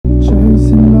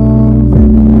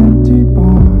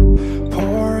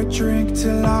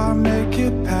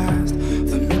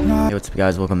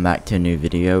guys, welcome back to a new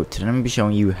video. Today I'm going to be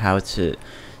showing you how to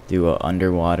do a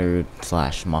underwater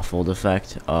 / muffled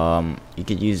effect. You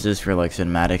could use this for like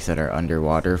cinematics that are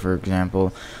underwater, for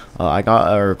example. I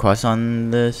got a request on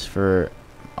this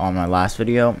on my last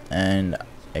video and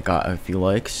it got a few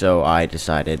likes, so I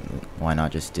decided why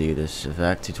not just do this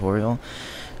effect tutorial.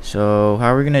 So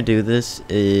how we're going to do this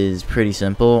is pretty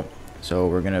simple. So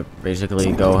we're going to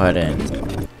basically go ahead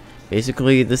and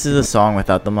this is a song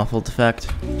without the muffled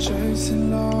effect.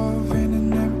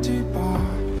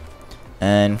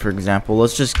 And for example,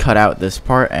 let's just cut out this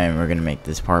part and we're gonna make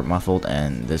this part muffled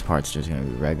and this part's just gonna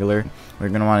be regular. What you're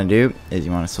gonna want to do is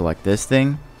you want to select this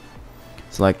thing,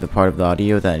 select the part of the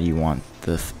audio that you want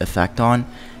the effect on,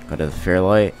 go to the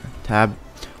Fairlight tab,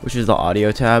 which is the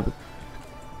audio tab.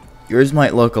 Yours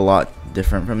might look a lot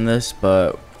different from this,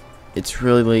 but it's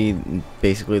really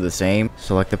basically the same.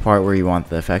 Select the part where you want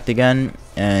the effect again,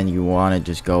 and you want to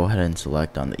just go ahead and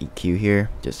select on the EQ here.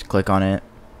 Just click on it,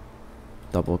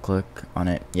 double click on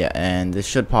it, yeah, and this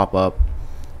should pop up.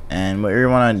 And what you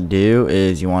want to do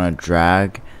is you want to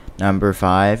drag number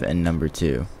 5 and number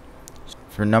 2.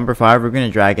 For number 5, we're going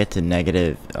to drag it to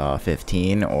negative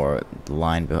 15, or the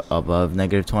line above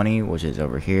negative 20, which is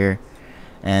over here.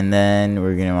 And then what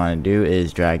we're going to want to do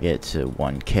is drag it to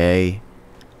 1K.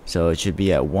 So it should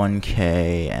be at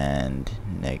 1K and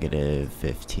negative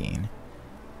 15.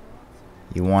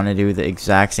 You want to do the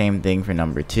exact same thing for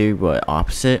number 2, but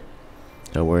opposite.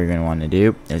 So what you're going to want to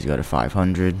do is go to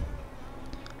 500,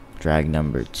 drag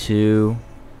number 2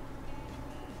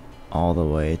 all the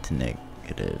way to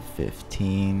negative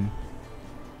 15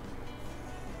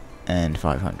 and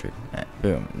 500. And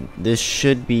boom. This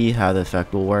should be how the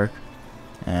effect will work.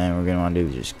 And what we're going to want to do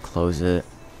is just close it.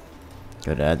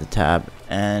 Go to add the tab,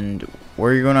 and what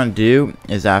you're going to do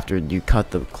is after you cut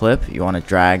the clip, you want to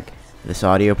drag this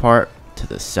audio part to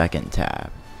the second tab,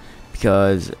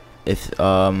 because if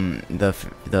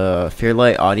the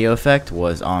Fairlight audio effect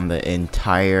was on the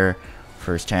entire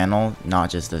first channel, not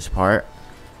just this part,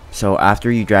 so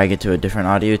after you drag it to a different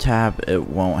audio tab, it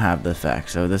won't have the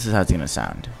effect. So this is how it's going to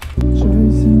sound.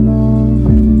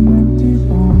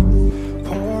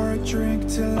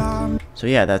 So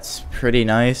yeah, that's pretty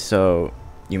nice. So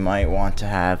you might want to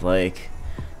have like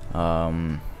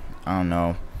I don't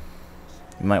know,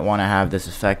 you might want to have this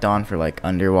effect on for like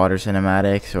underwater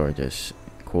cinematics or just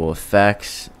cool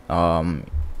effects.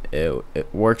 It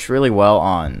works really well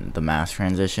on the mass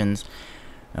transitions.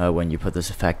 When you put this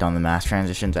effect on the mass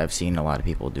transitions, I've seen a lot of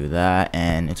people do that,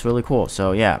 and it's really cool.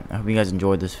 So yeah, I hope you guys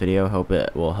enjoyed this video. Hope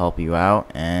it will help you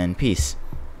out, and peace.